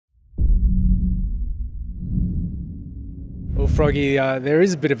Well, Froggy, there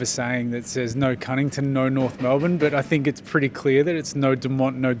is a bit of a saying that says no Cunnington, no North Melbourne, but I think it's pretty clear that it's no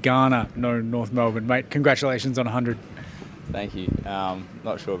Dumont, no Garner, no North Melbourne. Mate, congratulations on 100. Thank you.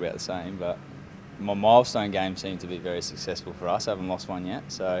 Not sure about the saying, but my milestone game seemed to be very successful for us. I haven't lost one yet,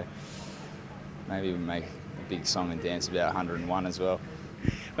 so maybe we make a big song and dance about 101 as well.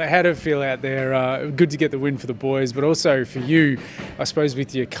 But how did it feel out there? Good to get the win for the boys, but also for you, I suppose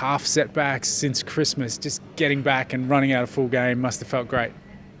with your calf setbacks since Christmas, just getting back and running out a full game must have felt great.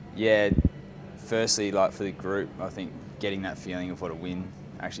 Yeah, firstly, like for the group, I think getting that feeling of what a win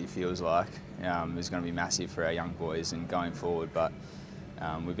actually feels like is going to be massive for our young boys and going forward. But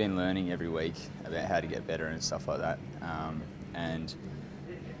we've been learning every week about how to get better and stuff like that. And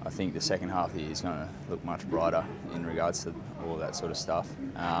I think the second half of the year is going to look much brighter in regards to all that sort of stuff.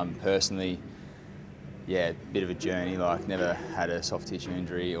 Personally, yeah, a bit of a journey, like never had a soft tissue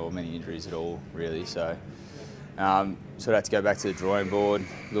injury or many injuries at all, really. So sort of had to go back to the drawing board,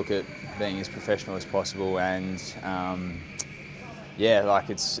 look at being as professional as possible, and yeah, like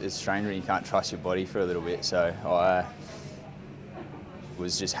it's strange when you can't trust your body for a little bit. So I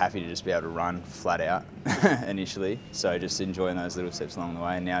was just happy to just be able to run flat out initially. So just enjoying those little steps along the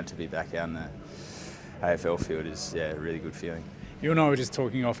way. And now to be back out in the AFL field is a really good feeling. You and I were just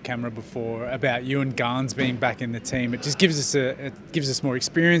talking off camera before about you and Garns being back in the team. It just gives us more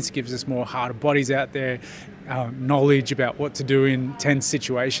experience, it gives us more harder bodies out there, knowledge about what to do in tense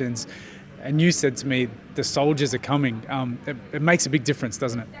situations. And you said to me, the soldiers are coming. It makes a big difference,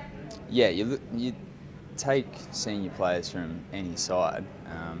 doesn't it? Yeah, you take senior players from any side,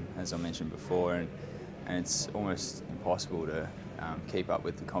 as I mentioned before, and it's almost impossible to keep up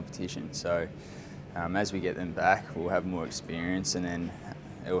with the competition. So as we get them back, we'll have more experience, and then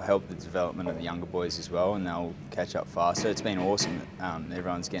it will help the development of the younger boys as well, and they'll catch up faster. It's been awesome that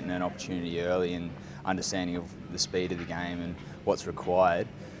everyone's getting an opportunity early and understanding of the speed of the game and what's required.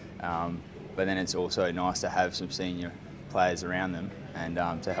 But then it's also nice to have some senior players around them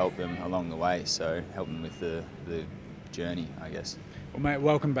and to help them along the way, so help them with the journey, I guess. Well, mate,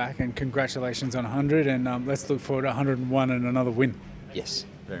 welcome back and congratulations on 100, and let's look forward to 101 and another win. Yes,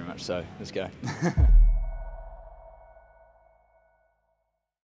 very much so. Let's go.